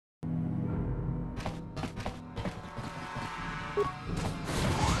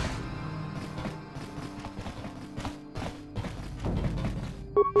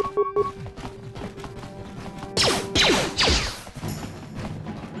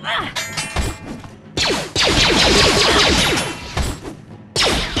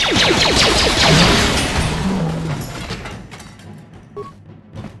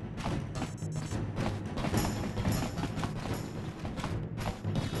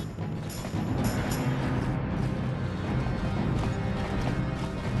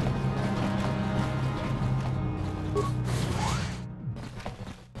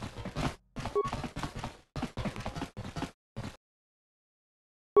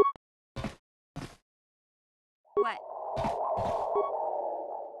What?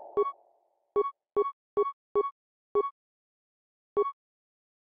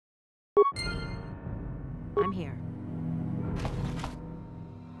 I'm here.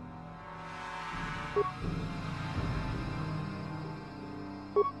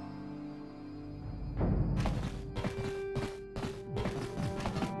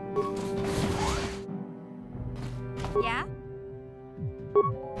 Yeah?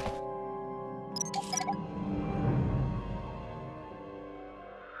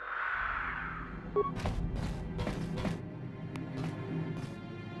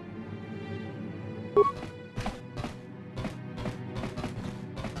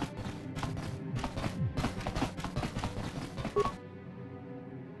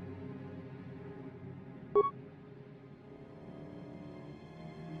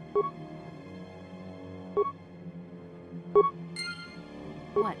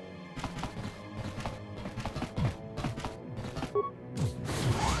 What?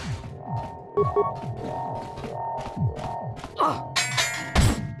 Oh!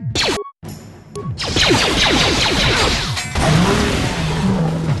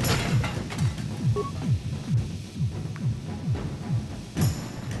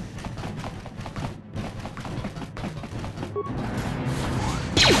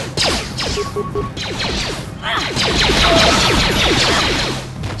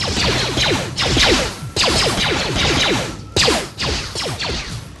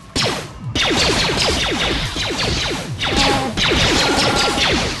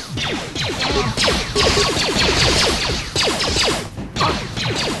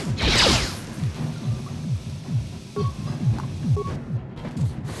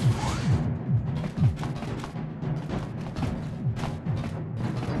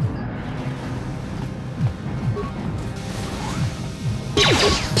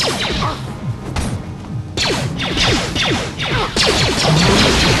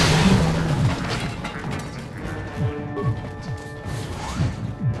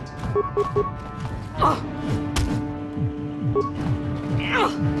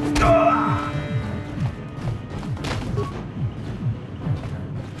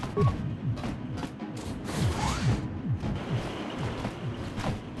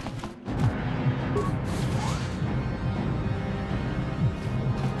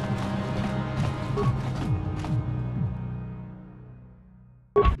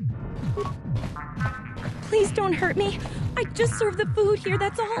 Please don't hurt me. I just serve the food here,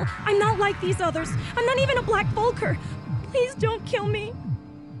 that's all. I'm not like these others. I'm not even a Black Vulker. Please don't kill me.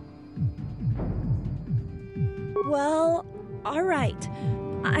 Well, all right.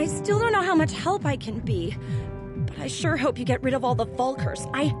 I still don't know how much help I can be, but I sure hope you get rid of all the Vulkers.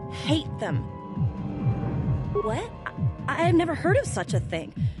 I hate them. What? I've never heard of such a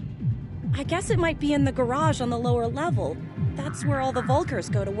thing. I guess it might be in the garage on the lower level. That's where all the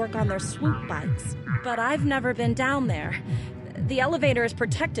Vulkers go to work on their swoop bikes. But I've never been down there. The elevator is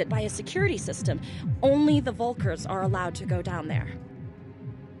protected by a security system. Only the Vulkers are allowed to go down there.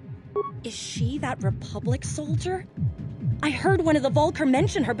 Is she that Republic soldier? I heard one of the Vulkar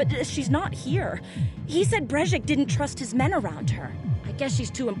mention her, but she's not here. He said Brejik didn't trust his men around her. I guess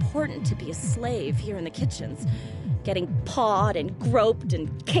she's too important to be a slave here in the kitchens, getting pawed and groped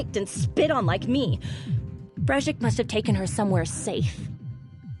and kicked and spit on like me. Brejik must have taken her somewhere safe.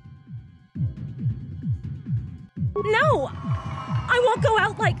 No! I won't go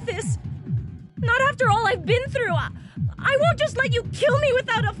out like this. Not after all I've been through. I won't just let you kill me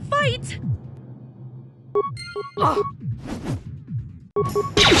without a fight. Oh.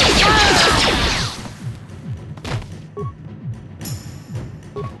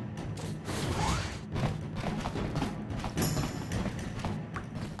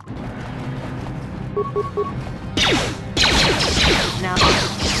 Now.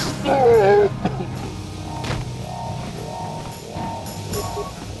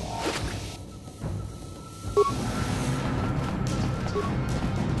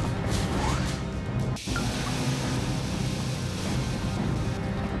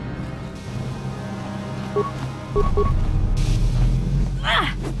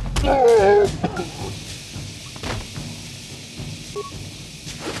 Ah!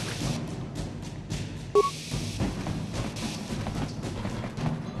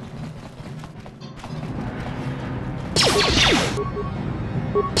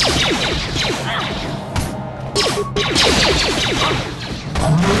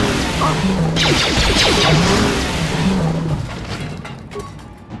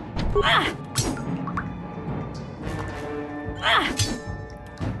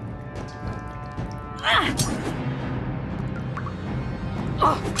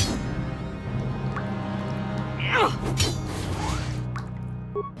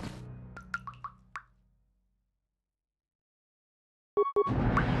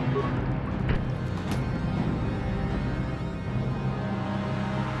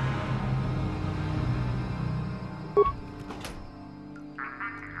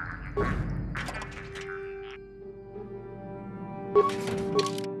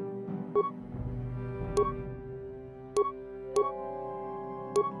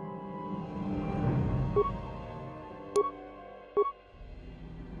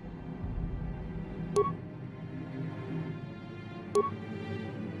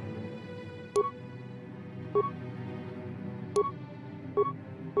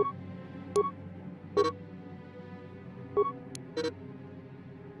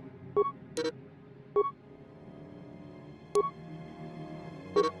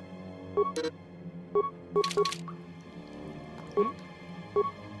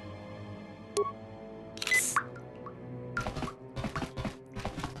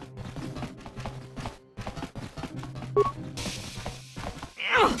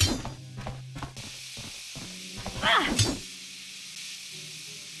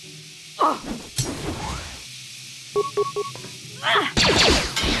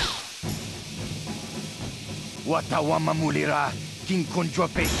 Watawa mamulira kinkonjo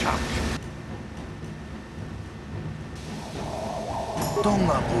peshak.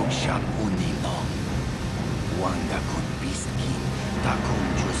 Tonga bugshak uninong. Wanga kun piskin takon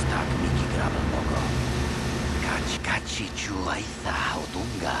justak miki grabel mogo. Kachi chuaitha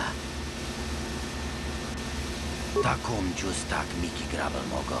haudunga. Takom justak miki grabel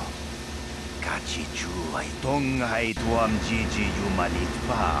mogo. Kachi chuai tonga ituam jiji yumanit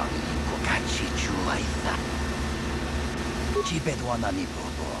pa. Kachi chuaitha. Chibedwana ni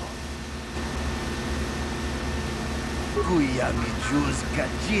bobo. Kuyami juz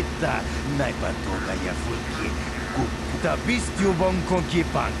kajita naipatoga ya fulki. Tabistyu bonko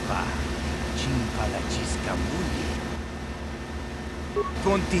kipangpa. Chimpala chiska muli.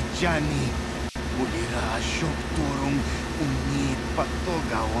 Kontichani. Mulira shok turung uni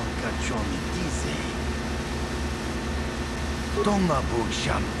patoga wanka chomi tize. Tonga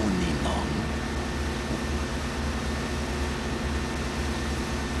bugsham uninon.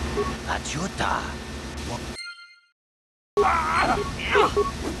 Ajuta.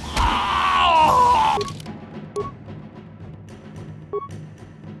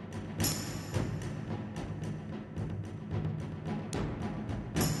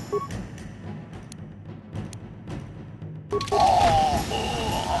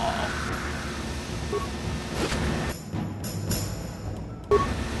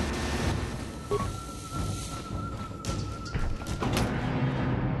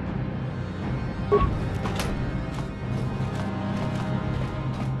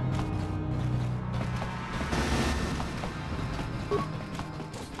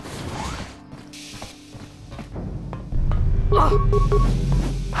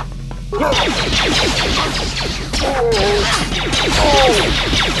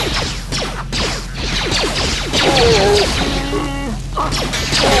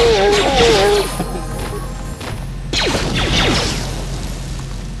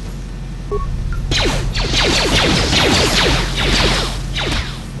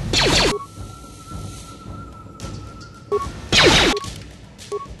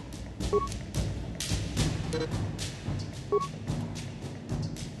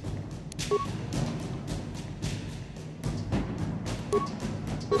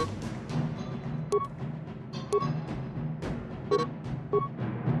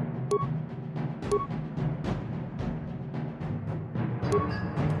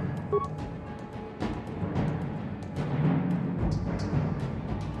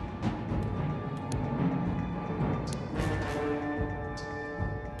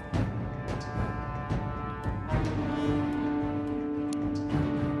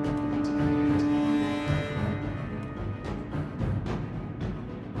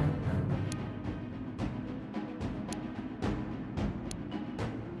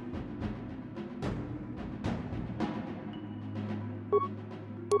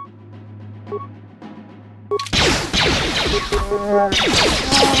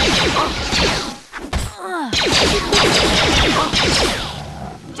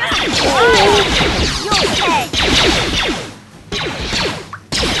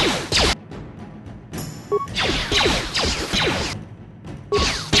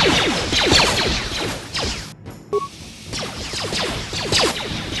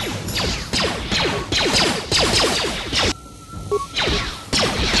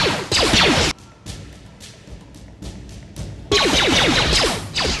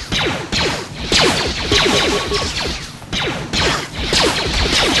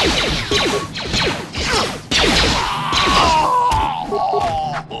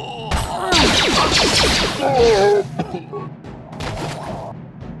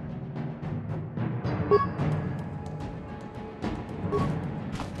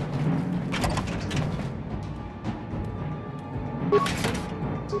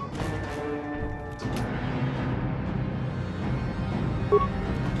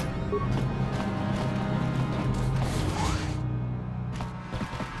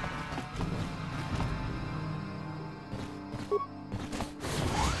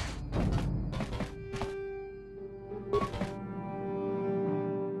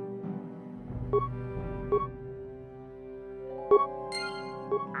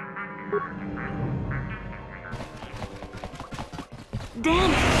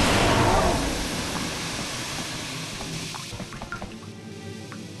 Damn it!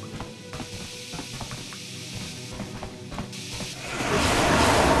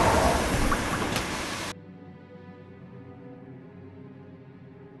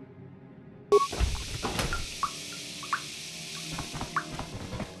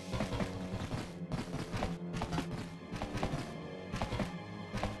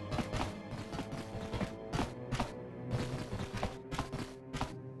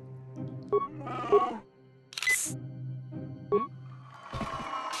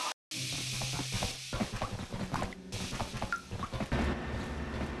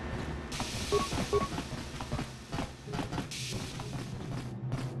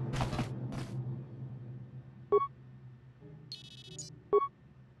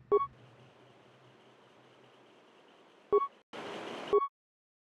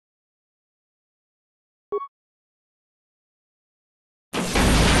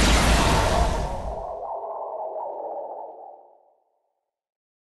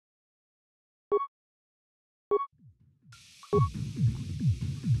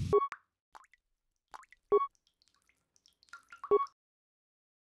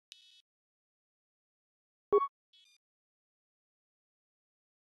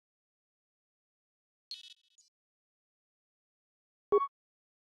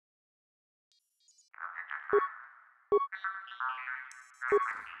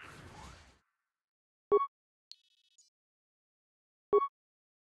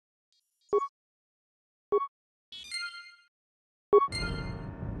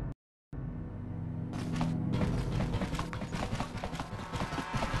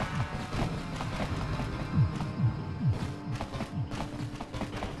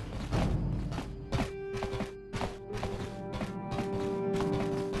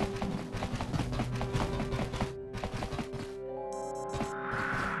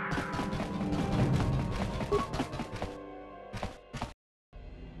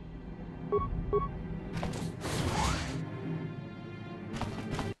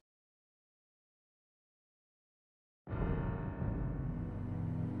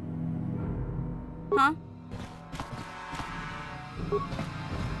 Huh?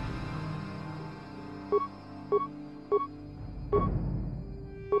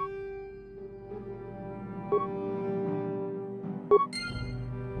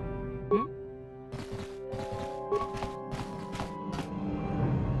 Hmm?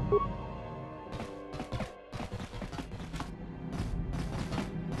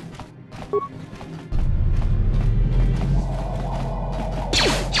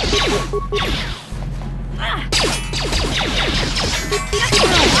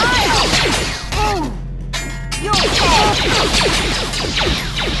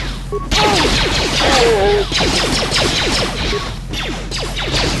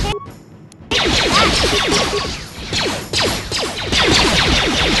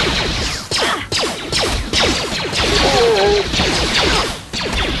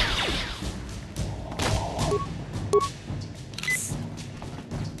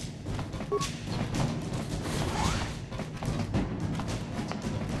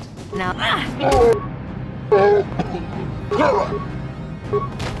 Now,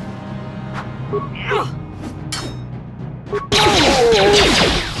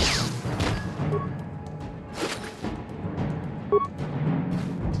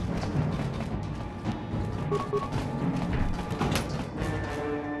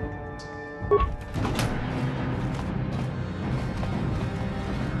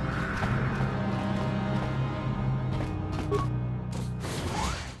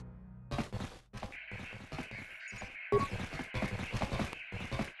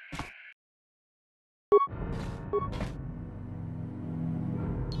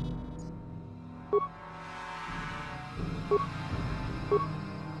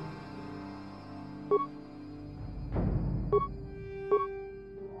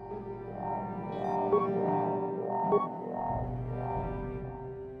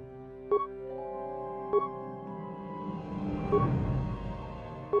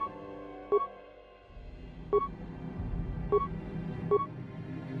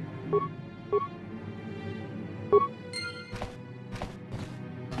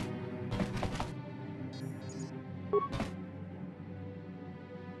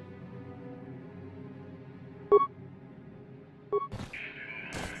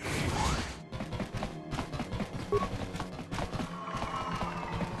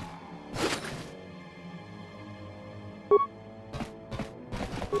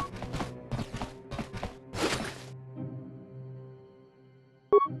 Huh?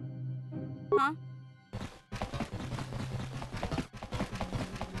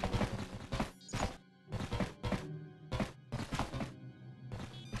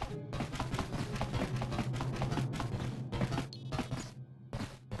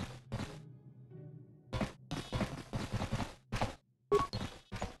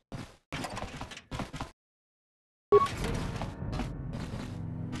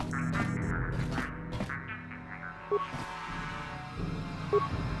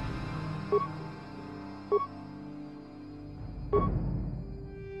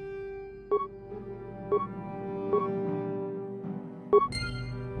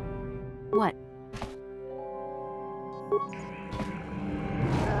 What?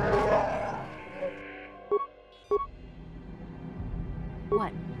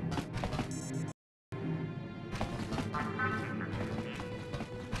 What?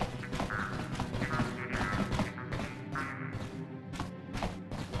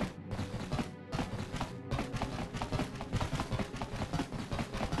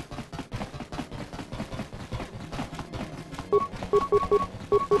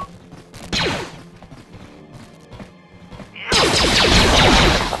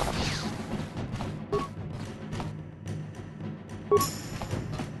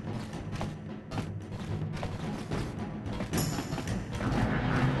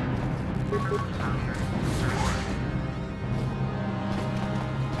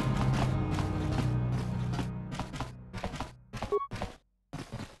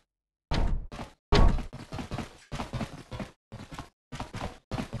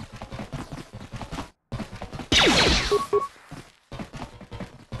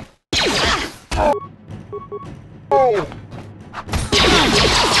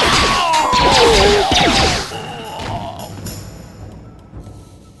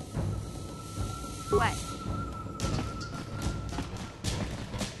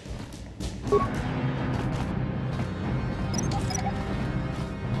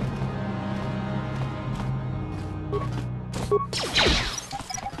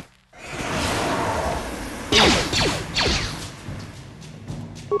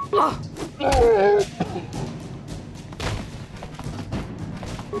 What? What?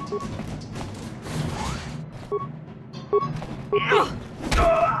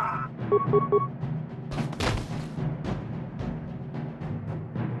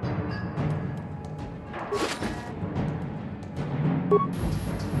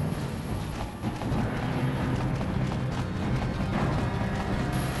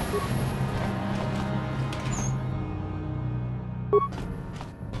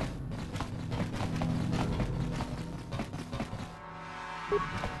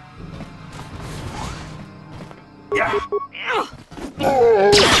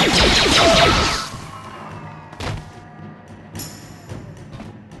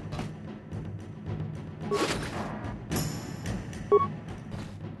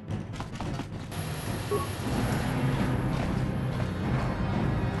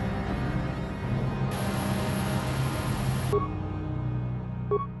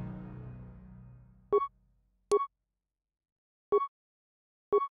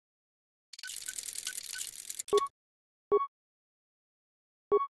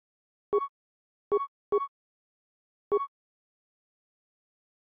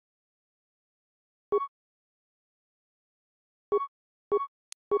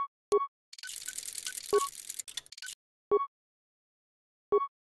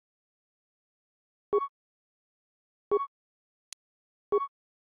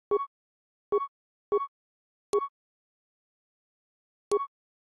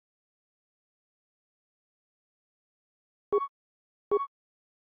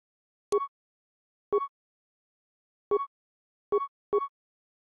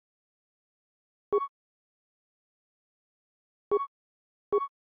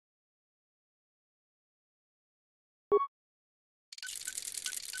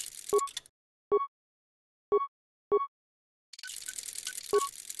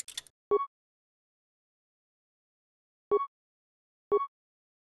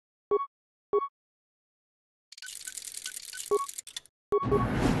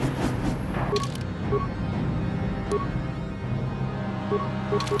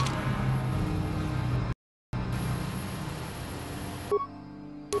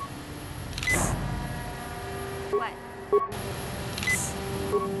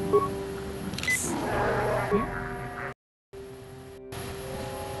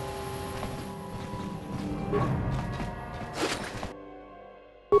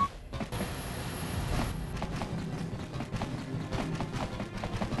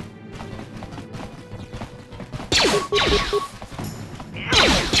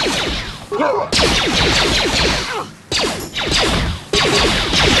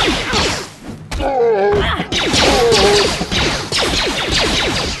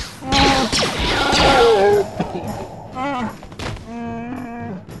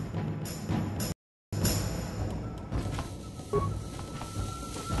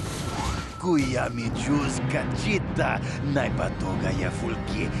 Kuya mi juz kachita naipatoga ya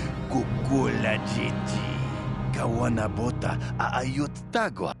fulki kukula jiji. Kawana bota aayot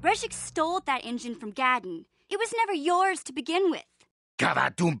tago. Breshik stole that engine from Gadden. It was never yours to begin with.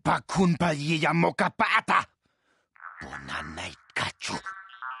 Kavatumpa kunpa yiya mokapata. Bonanay kachu.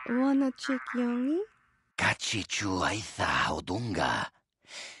 Wanna chick yongi? Kachichu aitha odunga.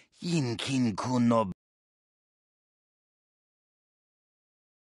 Yinkin kuno.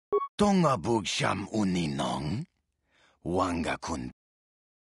 Tonga bugsham uninong. Wanga kun.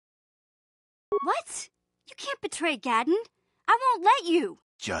 What? You can't betray Gadden. I won't let you.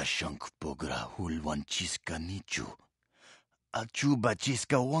 Jashank pogra hulwan chiska nichu. Achuba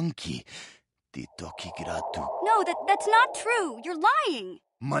chiska wanki. Titoki gratu. No, that's not true. You're lying.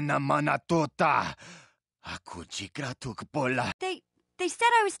 Mana tota. Aku chikratuk pola. They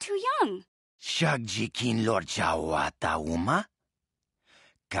said I was too young. Shagjikin lord chawata uma?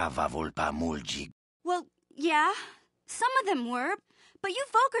 Kava volpa mulji. Well, yeah, some of them were, but you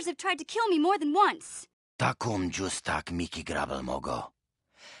Volkers have tried to kill me more than once. Takum justak miki grabel mogo.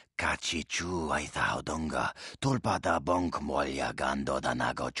 Kachi chu aitha odonga. Tulpada bonk molya gando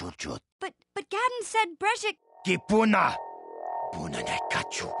danago chuchut. But Gadden said Breshik... Kipuna! Puna na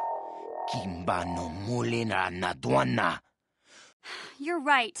kachu. Kimba no mulina na duana. You're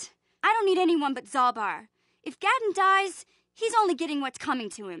right. I don't need anyone but Zalbar. If Gadden dies, he's only getting what's coming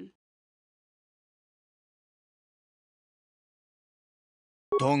to him.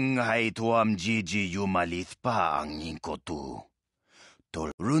 Tonghai tuam jiji yumalith pa ang inkotu.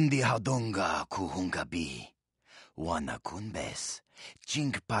 Tol rundi haudonga kuhungabi. Wana kunbes.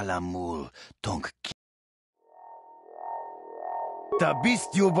 Chink palamul tong ki.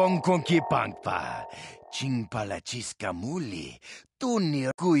 Tabist yubong konki pangpa. Ching palachiska muli.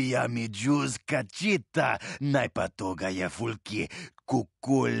 Tuni kuya mi juz kachita. Naipatoga ya fulki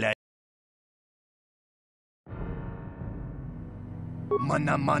kukula.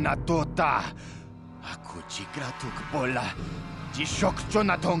 Mana tota. Aku chikratuk bola. Jishok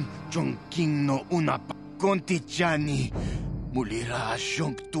chonatong chongking no unapa. Konti chani. Mulira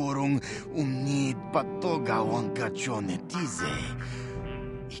shonk turung umnid patoga wankachone tize.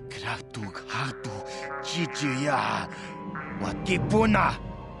 Ikratuk hatu chichiya. Wakipuna.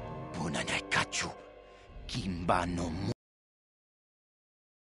 Puna na kachu. Kimba no mu.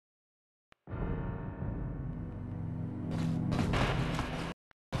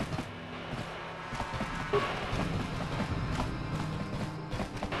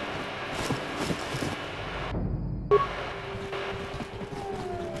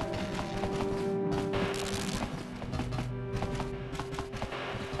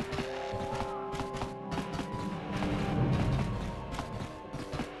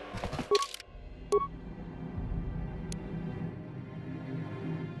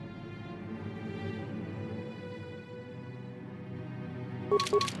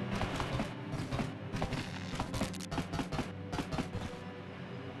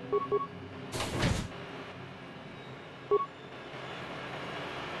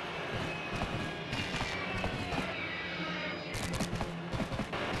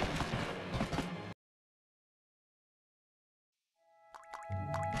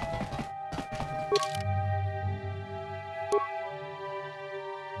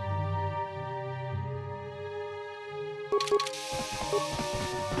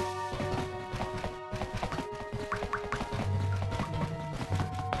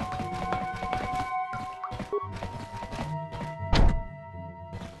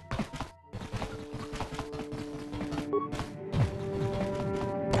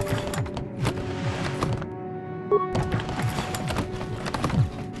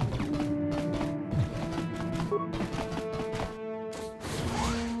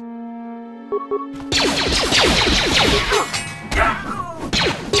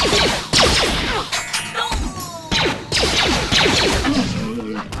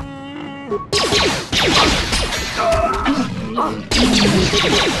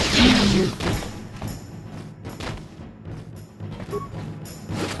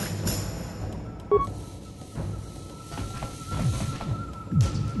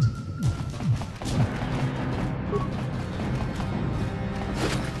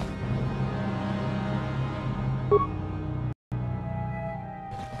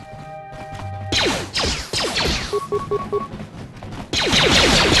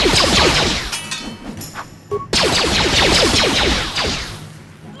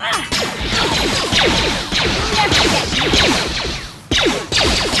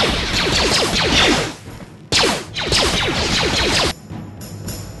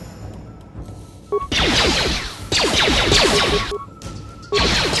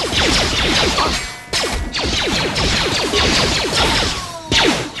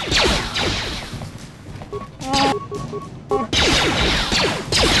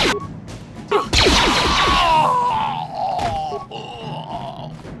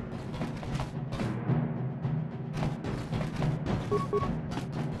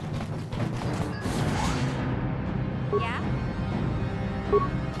 Yeah?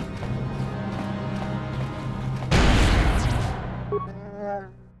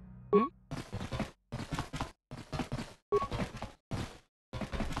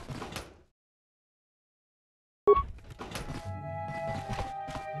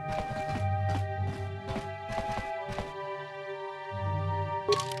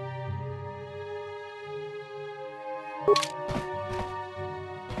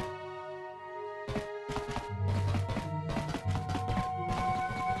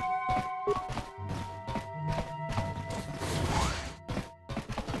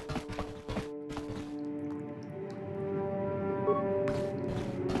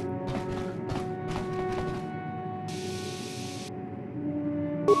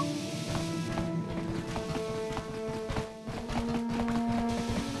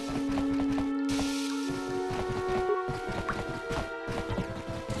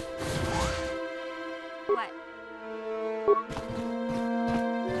 What?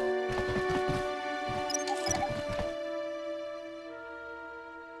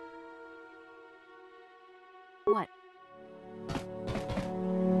 What?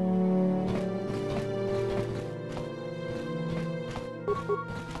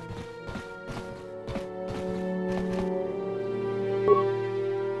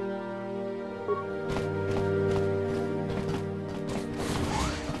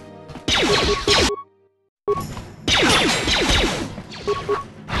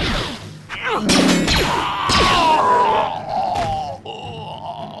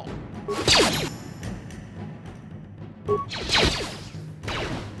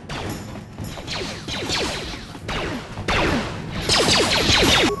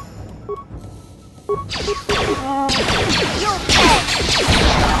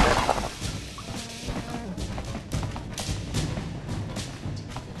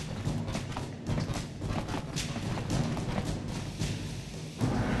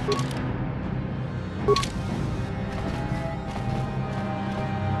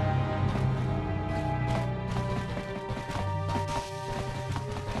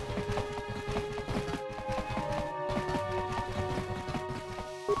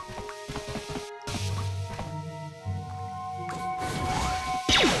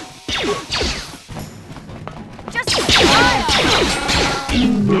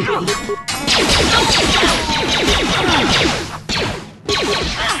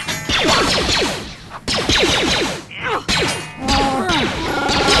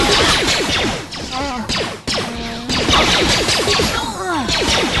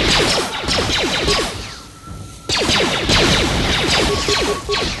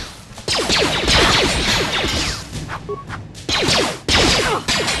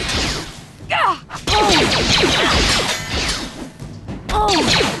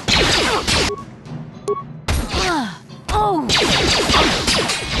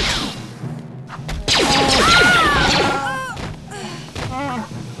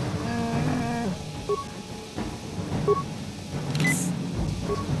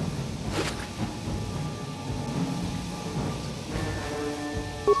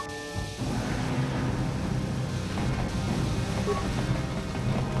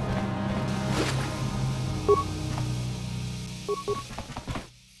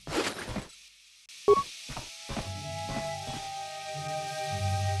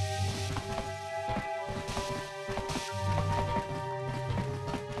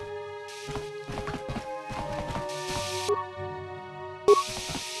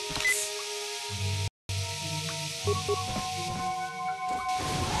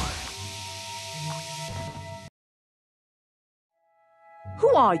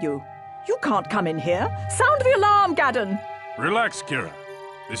 Who are you? You can't come in here. Sound the alarm, Gaddon! Relax, Kira.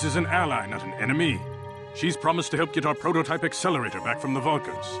 This is an ally, not an enemy. She's promised to help get our prototype accelerator back from the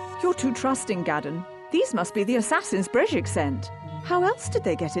Vulkars. You're too trusting, Gaddon. These must be the assassins Brejik sent. How else did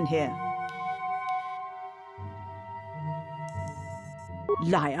they get in here?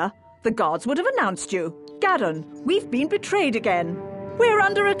 Liar! The guards would have announced you. Gaddon, we've been betrayed again. We're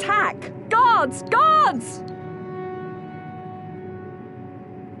under attack. Guards! Guards!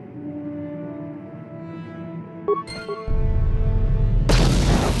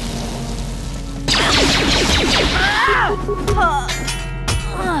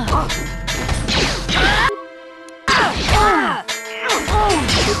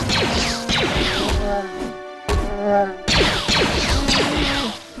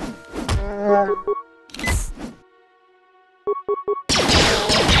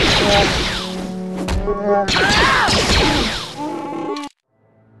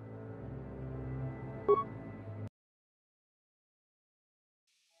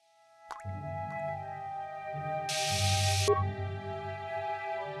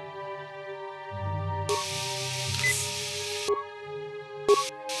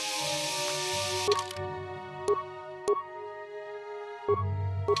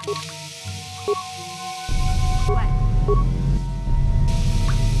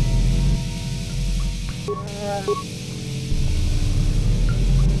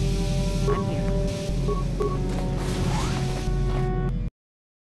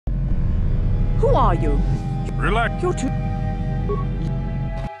 Who are you? Relax. You're too...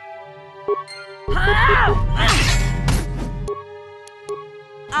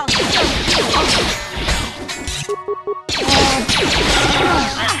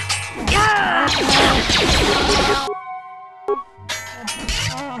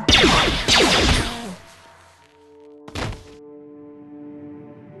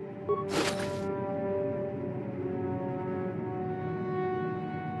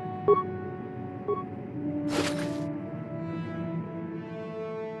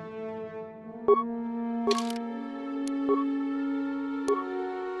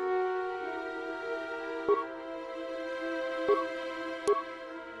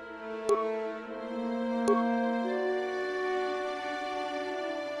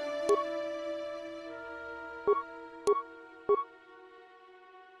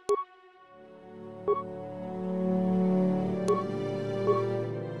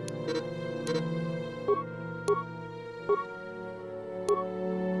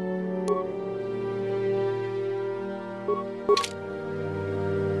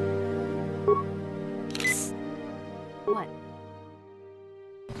 What?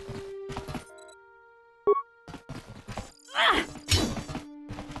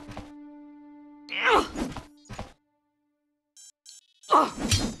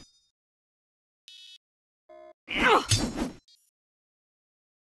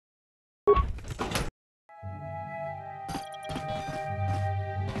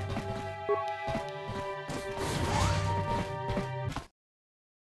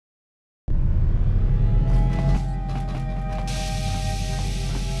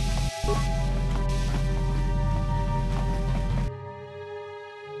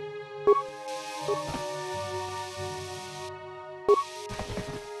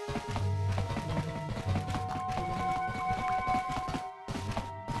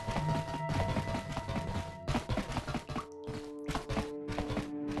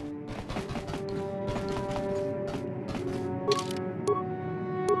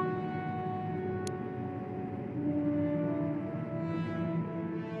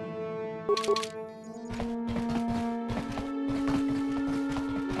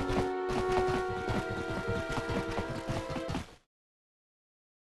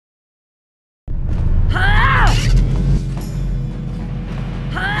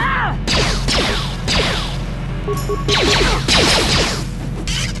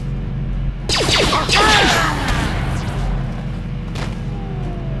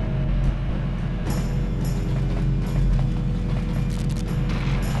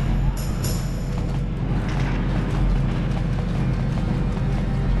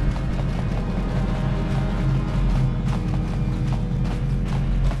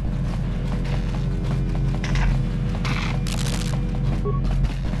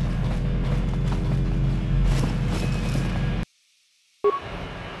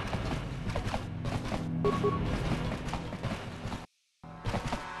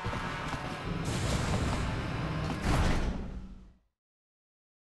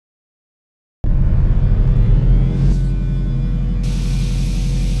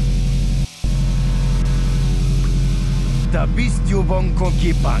 Tabistyu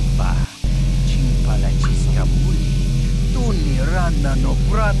bonkoki pangpa. Chimpalachiska muli. Tuni rana no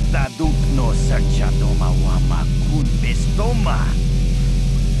prata dukno sarchadoma wama kun bestoma.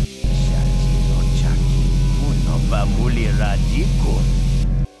 Shachi no chaki kuno bamuli radikun.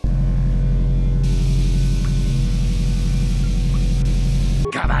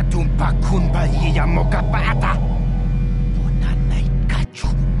 Kaba tumpa kunpa hiya mokapata. Ponanay kachu.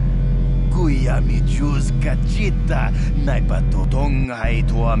 Kuya mi juz kachita. Naipatotong hay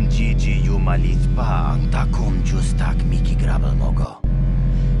tuam jiji yumalit pa ang takum juz tak miki grabal mogo.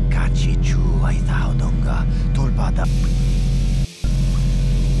 Kachi chu ay donga tolpada.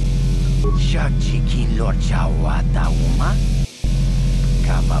 Shakchi kin lor chawa dauma.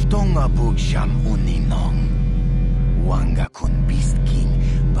 Kava tonga bug sham uninong. Wanga kun beast king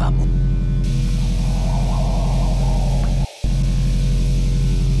bamu.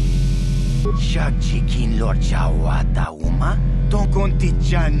 Shakchi kin lor chawa dauma. Ton konti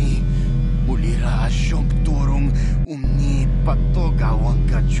chani. Mulira shonk turung umni patoga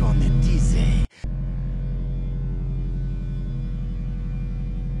wanka chone tize.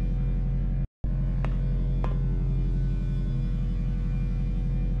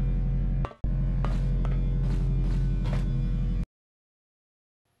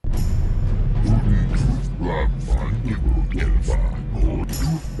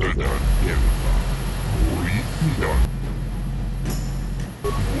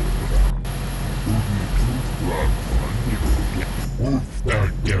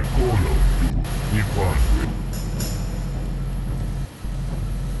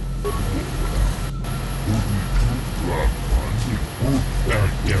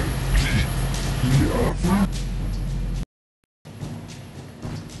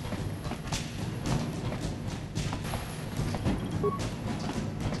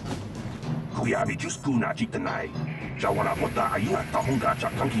 Kuyabi juskuna jitanai. Jawana pota ayuna tahonga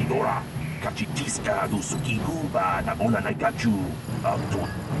chakanki dora. Kachitiska du sukigu ba nagona naikachu. Abdul.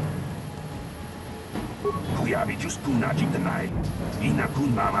 Kuyabi juskuna jitanai.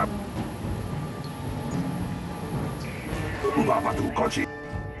 Inakun mama. Ubabatu kochi.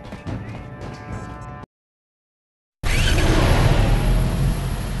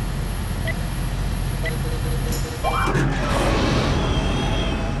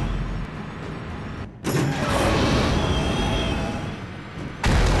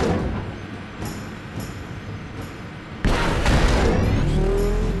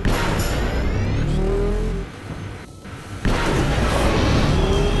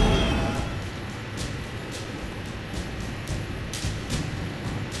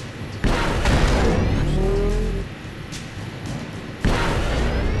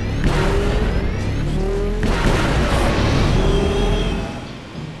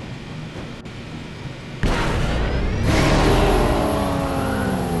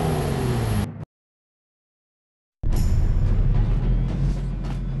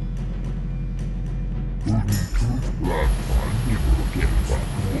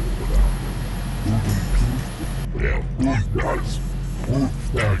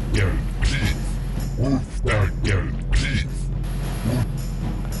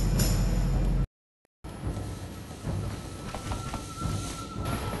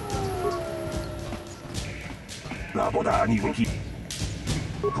 Laboda ni wiki.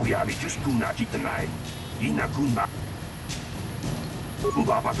 Kuyabi juskuna jitanai. Inakun ma.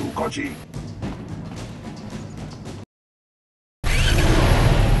 Ubabatu kochi.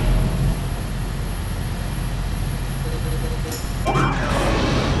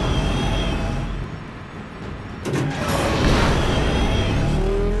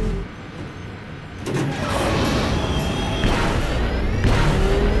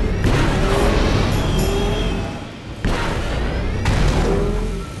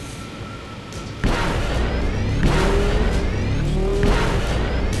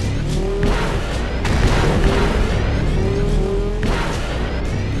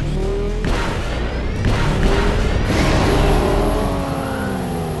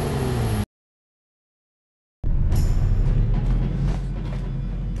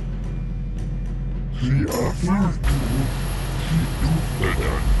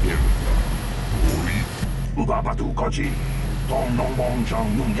 Ubabatu kochi. Tong nong bong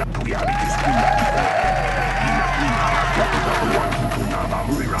chong nung yak kuyabi juskuna jitanai.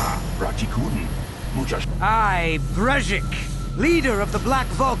 I, Brezhik, leader of the Black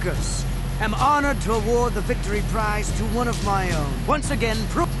Vulkars, am honored to award the victory prize to one of my own. Once again,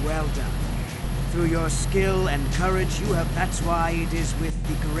 well done. Through your skill and courage, you have... That's why it is with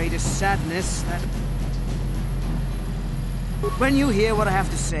the greatest sadness that... When you hear what I have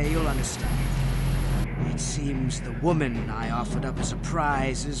to say, you'll understand. It seems the woman I offered up as a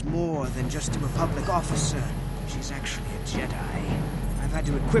prize is more than just a Republic officer. She's actually a Jedi. I've had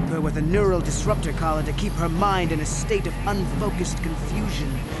to equip her with a neural disruptor collar to keep her mind in a state of unfocused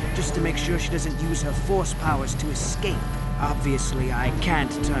confusion, just to make sure she doesn't use her force powers to escape. Obviously, I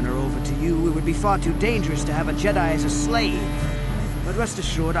can't turn her over to you. It would be far too dangerous to have a Jedi as a slave. But rest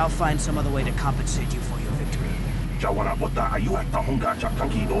assured, I'll find some other way to compensate you for your victory.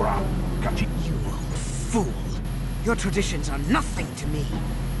 You old fool! Your traditions are nothing to me.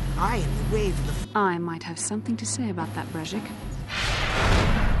 I am the wave of the... I might have something to say about that, Brejik.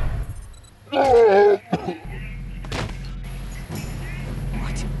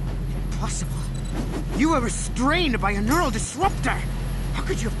 What? Impossible. You were restrained by a neural disruptor. How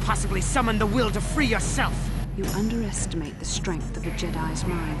could you have possibly summoned the will to free yourself? You underestimate the strength of a Jedi's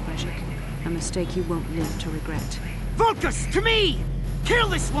mind, Brejik. A mistake you won't live to regret. Vulcus, to me! Kill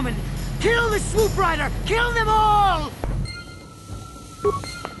this woman! Kill the swoop rider! Kill them all!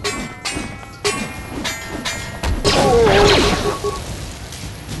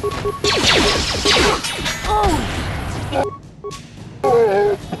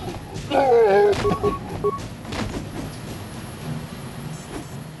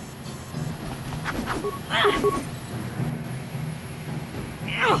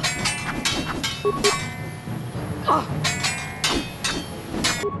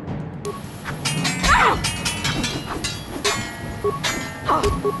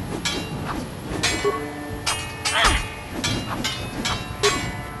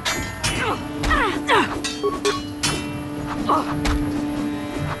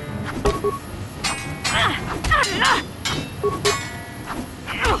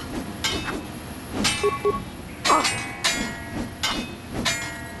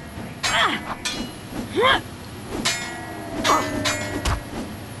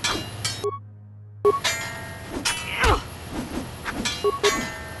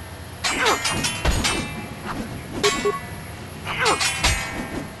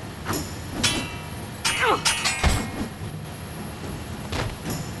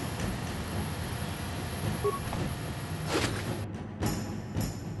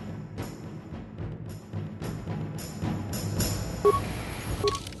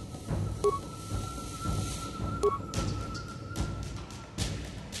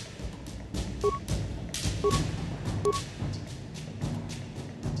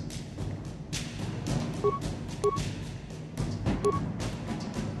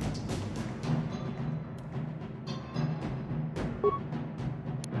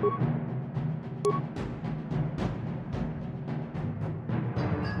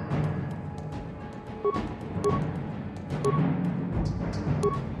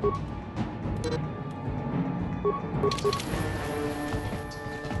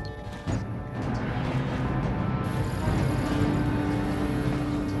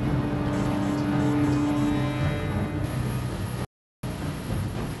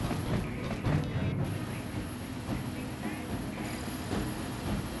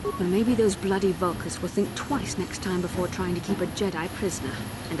 Well, maybe those bloody Vulcans will think twice next time before trying to keep a Jedi prisoner.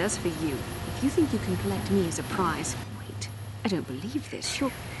 And as for you, if you think you can collect me as a prize... Wait, I don't believe this.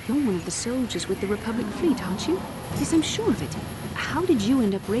 You're one of the soldiers with the Republic fleet, aren't you? Yes, I'm sure of it. How did you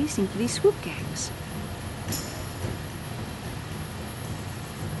end up racing for these swoop gangs?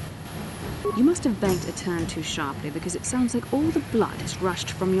 You must have banked a turn too sharply, because it sounds like all the blood has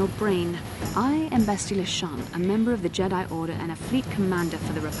rushed from your brain. I am Bastila, a member of the Jedi Order and a fleet commander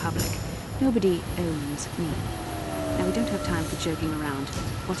for the Republic. Nobody owns me. Now, we don't have time for joking around.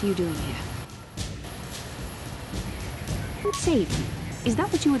 What are you doing here? Save me. Is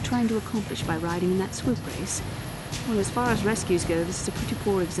that what you were trying to accomplish by riding in that swoop race? Well, as far as rescues go, this is a pretty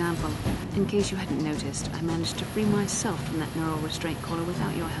poor example. In case you hadn't noticed, I managed to free myself from that neural restraint collar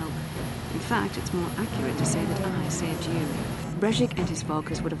without your help. In fact, it's more accurate to say that I saved you. Brejik and his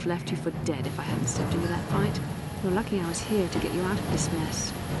Vulcans would have left you for dead if I hadn't stepped into that fight. You're lucky I was here to get you out of this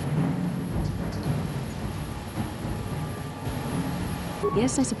mess.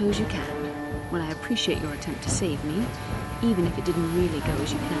 Yes, I suppose you can. Well, I appreciate your attempt to save me, even if it didn't really go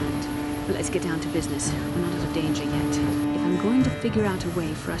as you planned. But let's get down to business. We're not out of danger yet. If I'm going to figure out a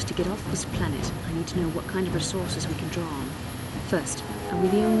way for us to get off this planet, I need to know what kind of resources we can draw on. First, are we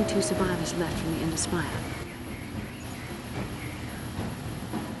the only two survivors left from the Ender Spire?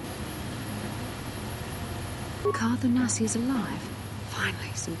 Karth Onasi is alive.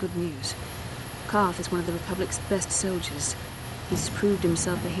 Finally, some good news. Karth is one of the Republic's best soldiers. He's proved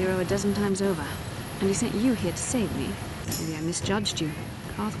himself a hero a dozen times over. And he sent you here to save me. Maybe I misjudged you.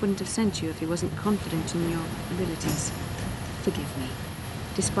 Karth wouldn't have sent you if he wasn't confident in your abilities. Forgive me.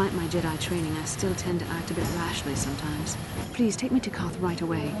 Despite my Jedi training, I still tend to act a bit rashly sometimes. Please, take me to Karth right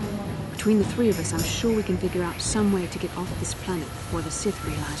away. Between the three of us, I'm sure we can figure out some way to get off this planet before the Sith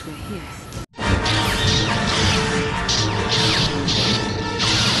realize we're here.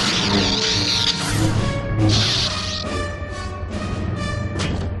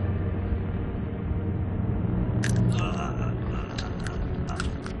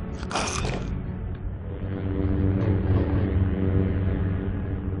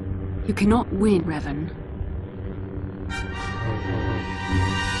 You cannot win, Revan.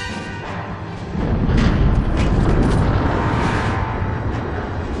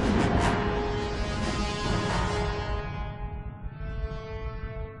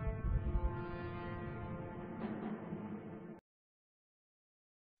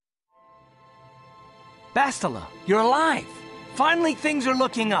 Bastila, you're alive! Finally, things are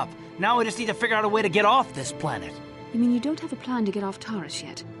looking up. Now we just need to figure out a way to get off this planet. You mean you don't have a plan to get off Taris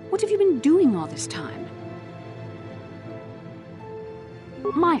yet? What have you been doing all this time?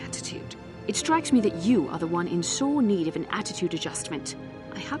 My attitude. It strikes me that you are the one in sore need of an attitude adjustment.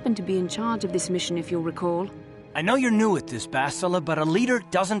 I happen to be in charge of this mission, if you'll recall. I know you're new at this, Bastila, but a leader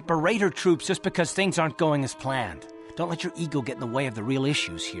doesn't berate her troops just because things aren't going as planned. Don't let your ego get in the way of the real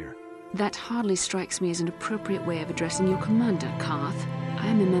issues here. That hardly strikes me as an appropriate way of addressing your commander, Karth. I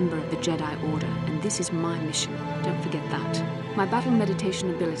am a member of the Jedi Order, and this is my mission. Don't forget that. My battle meditation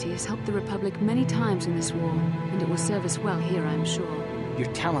ability has helped the Republic many times in this war, and it will serve us well here, I'm sure. Your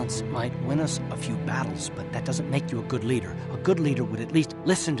talents might win us a few battles, but that doesn't make you a good leader. A good leader would at least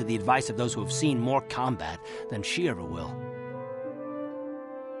listen to the advice of those who have seen more combat than she ever will.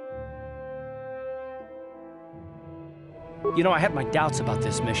 You know, I had my doubts about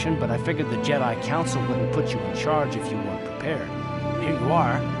this mission, but I figured the Jedi Council wouldn't put you in charge if you weren't prepared. Here you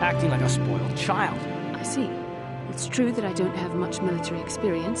are, acting like a spoiled child. I see. It's true that I don't have much military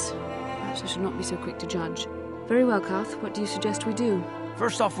experience. Perhaps I should not be so quick to judge. Very well, Karth. What do you suggest we do?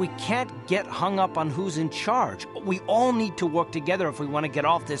 First off, we can't get hung up on who's in charge. We all need to work together if we want to get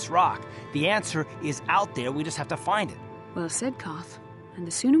off this rock. The answer is out there, we just have to find it. Well said, Karth. And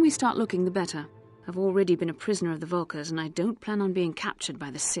the sooner we start looking, the better. I've already been a prisoner of the Vulkars, and I don't plan on being captured by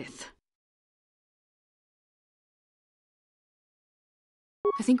the Sith.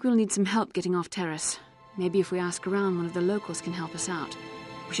 I think we'll need some help getting off Taris. Maybe if we ask around, one of the locals can help us out.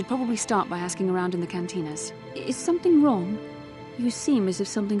 We should probably start by asking around in the cantinas. Is something wrong? You seem as if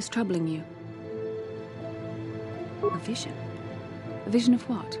something's troubling you. A vision? A vision of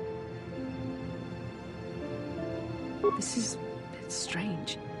what? This is a bit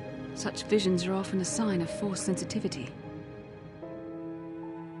strange. Such visions are often a sign of Force sensitivity.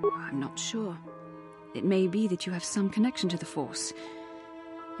 I'm not sure. It may be that you have some connection to the Force.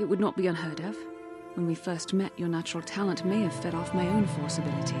 It would not be unheard of. When we first met, your natural talent may have fed off my own Force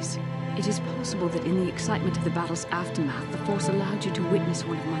abilities. It is possible that in the excitement of the battle's aftermath, the Force allowed you to witness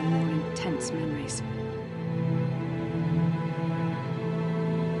one of my more intense memories.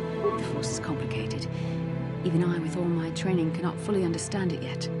 The Force is complicated. Even I, with all my training, cannot fully understand it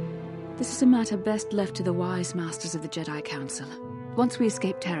yet. This is a matter best left to the wise masters of the Jedi Council. Once we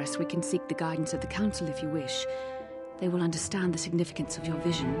escape Taris, we can seek the guidance of the Council if you wish. They will understand the significance of your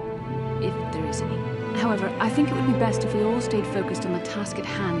vision, if there is any. However, I think it would be best if we all stayed focused on the task at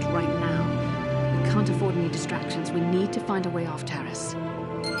hand right now. We can't afford any distractions. We need to find a way off Taris.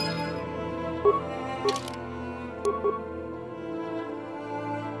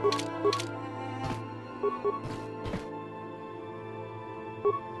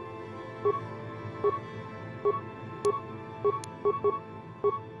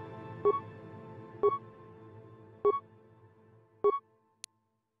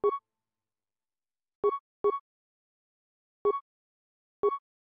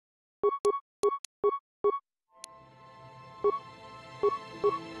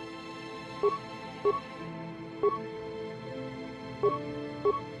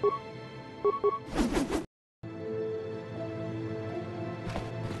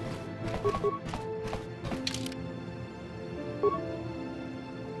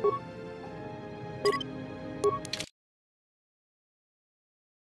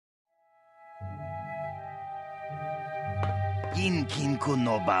 Kinkin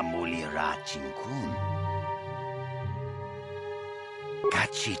kuno ba muli rachin kun?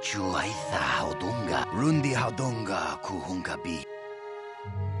 Kachichu aitha haudunga, rundi haudunga kuhungabi.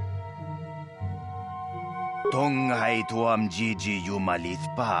 Tongai tuam jiji yumalit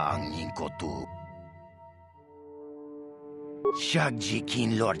pa ang inkotu. Shagji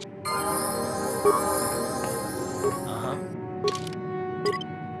kin lord.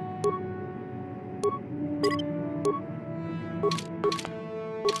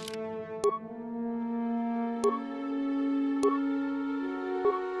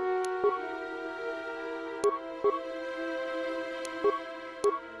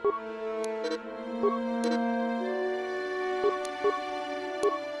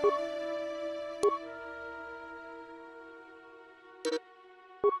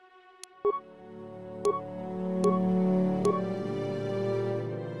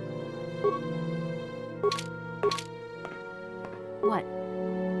 What?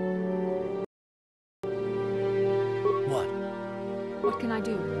 What? What can I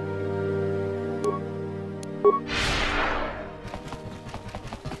do?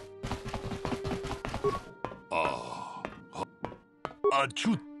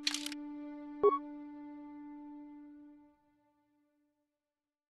 Achut.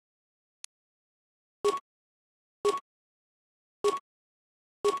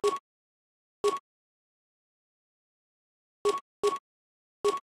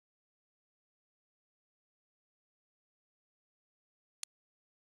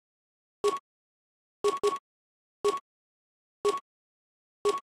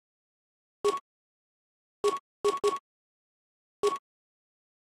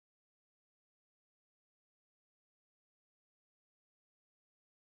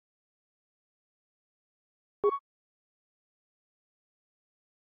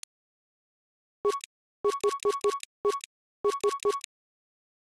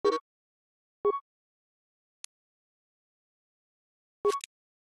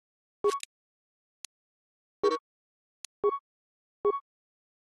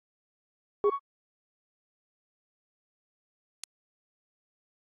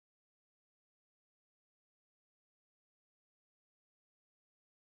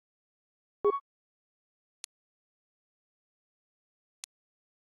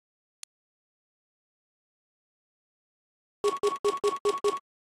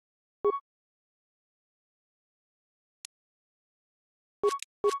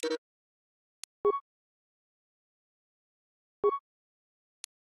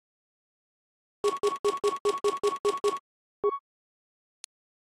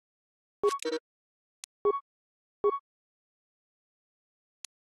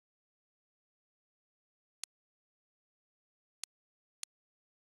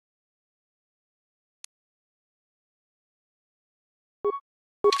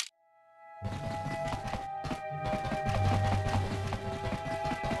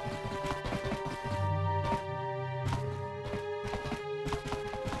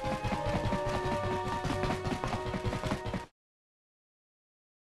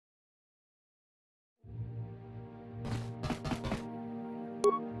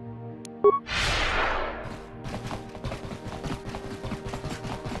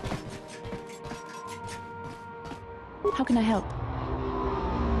 How can I help?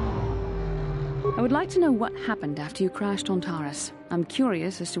 I would like to know what happened after you crashed on Taris. I'm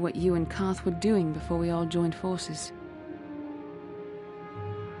curious as to what you and Karth were doing before we all joined forces.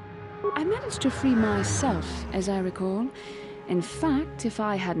 I managed to free myself, as I recall. In fact, if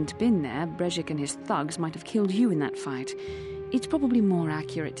I hadn't been there, Brejik and his thugs might have killed you in that fight. It's probably more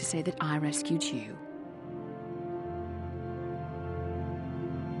accurate to say that I rescued you.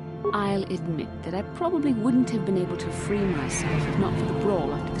 I'll admit that I probably wouldn't have been able to free myself if not for the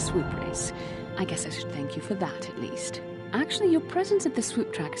brawl after the swoop race. I guess I should thank you for that, at least. Actually, your presence at the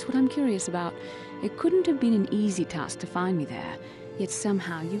swoop track is what I'm curious about. It couldn't have been an easy task to find me there, yet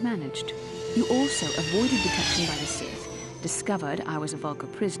somehow you managed. You also avoided detection by the Sith, discovered I was a Vulca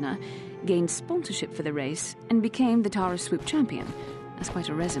prisoner, gained sponsorship for the race, and became the Taris swoop champion. That's quite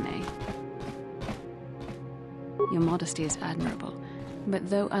a resume. Your modesty is admirable.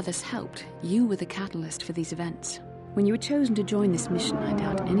 But though others helped, you were the catalyst for these events. When you were chosen to join this mission, I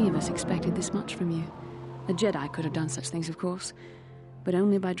doubt any of us expected this much from you. A Jedi could have done such things, of course, but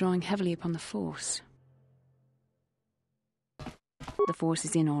only by drawing heavily upon the Force. The Force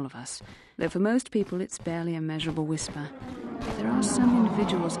is in all of us, though for most people it's barely a measurable whisper. There are some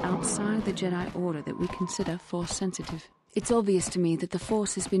individuals outside the Jedi Order that we consider Force-sensitive. It's obvious to me that the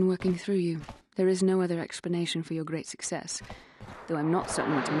Force has been working through you. There is no other explanation for your great success. Though I'm not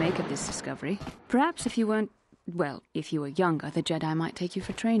certain what to make of this discovery. Perhaps if you weren't... well, if you were younger, the Jedi might take you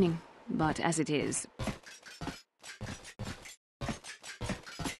for training. But as it is...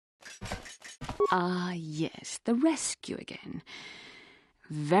 Ah, yes, the rescue again.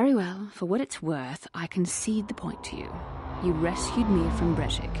 Very well, for what it's worth, I concede the point to you. You rescued me from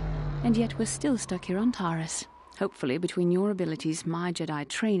Brejik, and yet we're still stuck here on Taris. Hopefully, between your abilities, my Jedi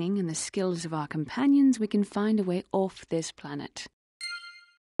training, and the skills of our companions, we can find a way off this planet.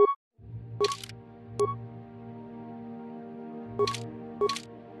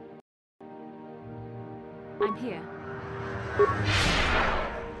 I'm here.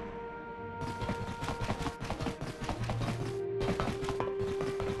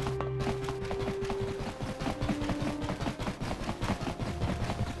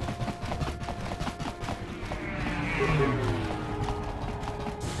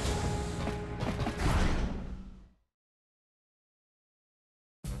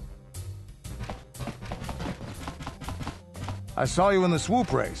 I saw you in the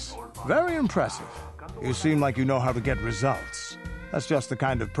swoop race. Very impressive. You seem like you know how to get results. That's just the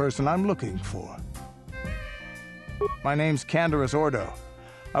kind of person I'm looking for. My name's Canderous Ordo.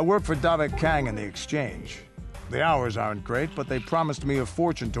 I work for Davik Kang in the Exchange. The hours aren't great, but they promised me a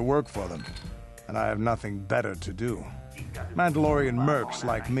fortune to work for them. And I have nothing better to do. Mandalorian mercs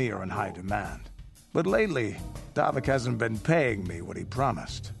like me are in high demand. But lately, Davik hasn't been paying me what he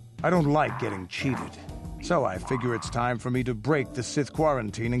promised. I don't like getting cheated. So I figure it's time for me to break the Sith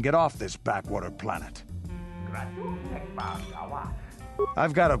quarantine and get off this backwater planet.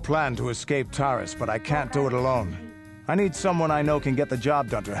 I've got a plan to escape Taris, but I can't do it alone. I need someone I know can get the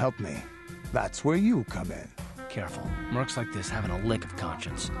job done to help me. That's where you come in. Careful. Mercs like this haven't a lick of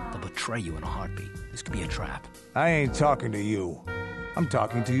conscience. They'll betray you in a heartbeat. This could be a trap. I ain't talking to you. I'm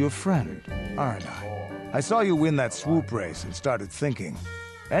talking to your friend, aren't I? I saw you win that swoop race and started thinking,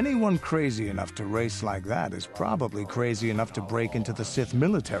 anyone crazy enough to race like that is probably crazy enough to break into the Sith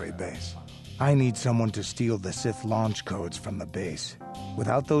military base. I need someone to steal the Sith launch codes from the base.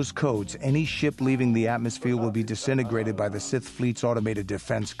 Without those codes, any ship leaving the atmosphere will be disintegrated by the Sith fleet's automated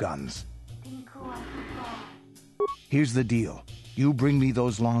defense guns. Here's the deal. You bring me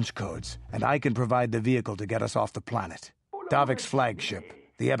those launch codes, and I can provide the vehicle to get us off the planet. Davik's flagship,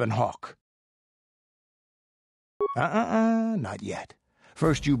 the Ebon Hawk. Not yet.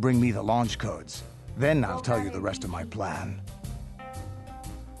 First you bring me the launch codes. Then I'll tell you the rest of my plan.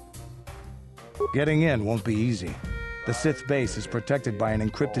 Getting in won't be easy. The Sith base is protected by an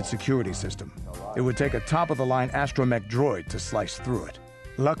encrypted security system. It would take a top-of-the-line astromech droid to slice through it.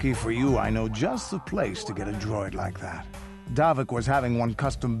 Lucky for you, I know just the place to get a droid like that. Davik was having one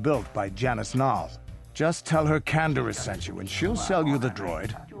custom built by Janice Nall. Just tell her Canderous sent you, and she'll sell you the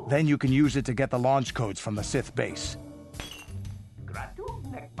droid. Then you can use it to get the launch codes from the Sith base.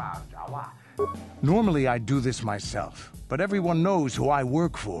 Normally I'd do this myself, but everyone knows who I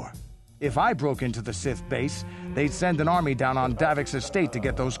work for. If I broke into the Sith base, they'd send an army down on Davik's estate to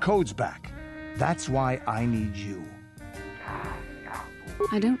get those codes back. That's why I need you.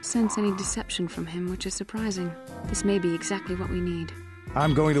 I don't sense any deception from him, which is surprising. This may be exactly what we need.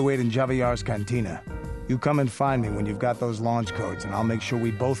 I'm going to wait in Javier's cantina. You come and find me when you've got those launch codes, and I'll make sure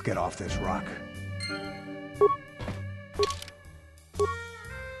we both get off this rock.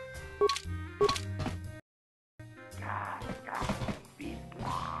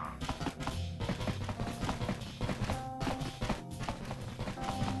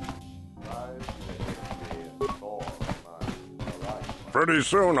 Pretty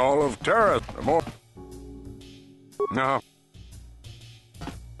soon, all of Taris. No.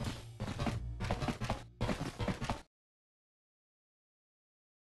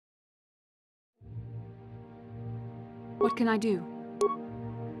 What can I do?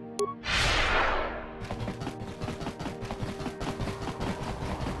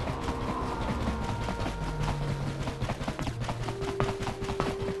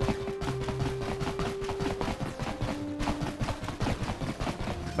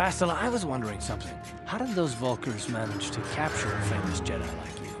 Bastila, I was wondering something. How did those Vulkars manage to capture a famous Jedi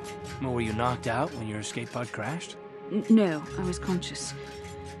like you? Were you knocked out when your escape pod crashed? No, I was conscious.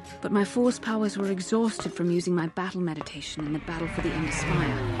 But my force powers were exhausted from using my battle meditation in the battle for the Endar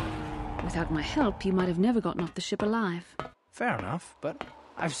Spire. Without my help, you might have never gotten off the ship alive. Fair enough, but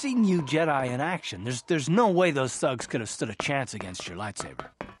I've seen you Jedi in action. There's no way those thugs could have stood a chance against your lightsaber.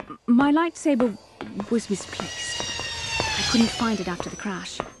 My lightsaber was misplaced. I couldn't find it after the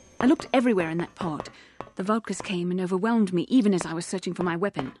crash. I looked everywhere in that pod. The Vulkars came and overwhelmed me even as I was searching for my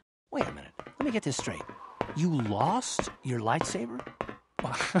weapon. Wait a minute. Let me get this straight. You lost your lightsaber?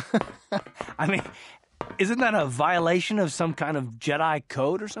 I mean, isn't that a violation of some kind of Jedi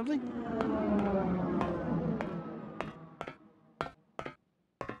code or something?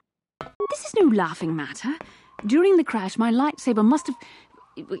 This is no laughing matter. During the crash, my lightsaber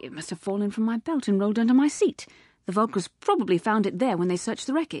must have fallen from my belt and rolled under my seat. The Vulkars probably found it there when they searched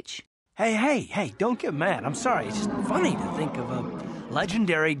the wreckage. Hey, don't get mad. I'm sorry. It's just funny to think of a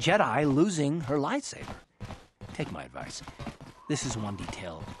legendary Jedi losing her lightsaber. Take my advice. This is one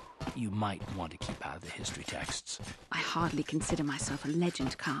detail you might want to keep out of the history texts. I hardly consider myself a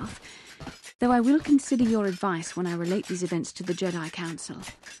legend, Calf. Though I will consider your advice when I relate these events to the Jedi Council.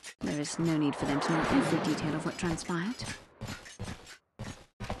 There is no need for them to know every detail of what transpired.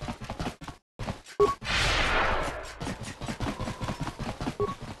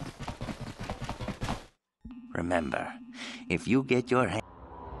 Remember, if you get your hand...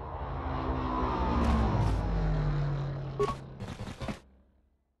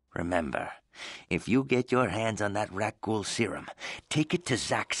 hands on that Rakghoul serum, take it to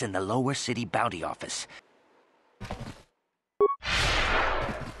Zax in the Lower City Bounty Office.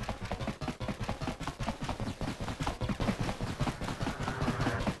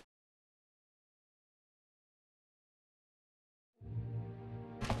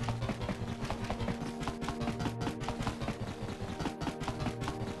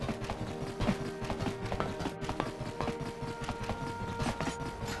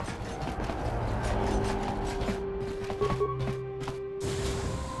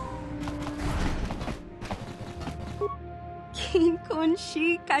 kin kun shi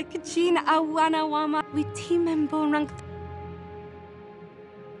kai kachin awana wama witimembo rank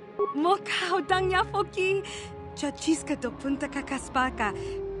mokao danya foki chachiska do punta kakaspaka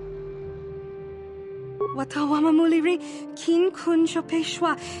watawama muliri kin kun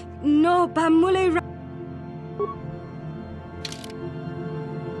shopeshwa no bamule.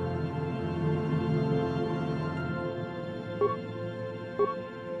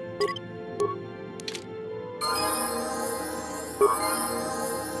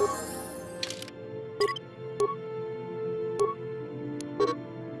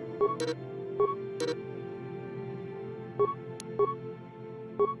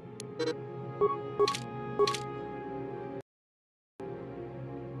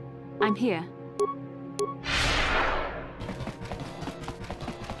 I'm here.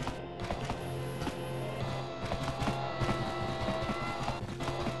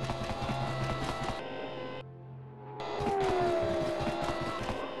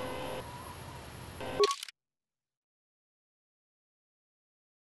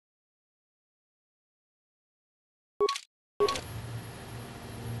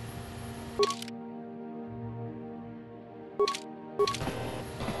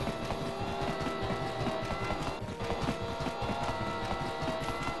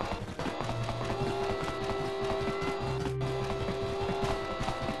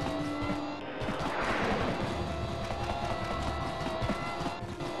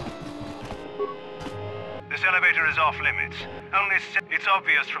 This elevator is off limits. It's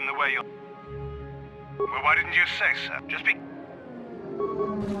obvious from the way you're... Well, why didn't you say so? Just be...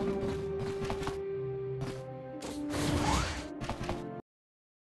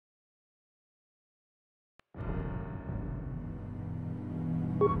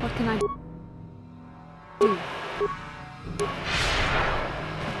 What can I do?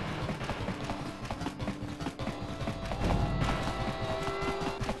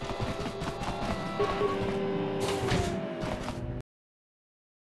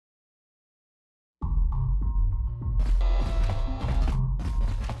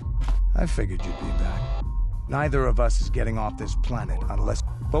 I figured you'd be back. Neither of us is getting off this planet unless...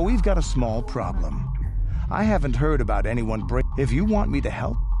 But we've got a small problem. I haven't heard about anyone break... If you want me to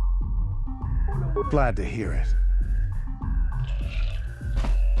help, glad to hear it.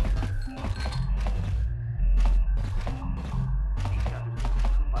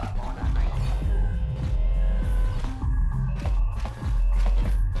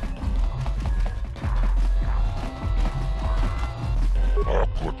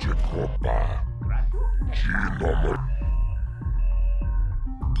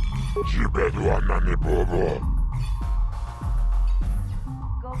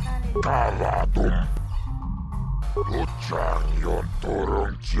 Kavatum. Luchang yon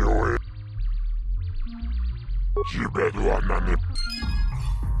turong chiwe. Jibeduanani.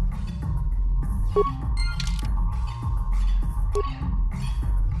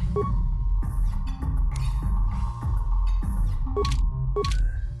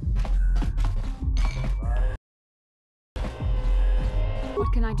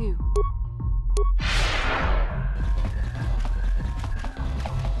 What can I do?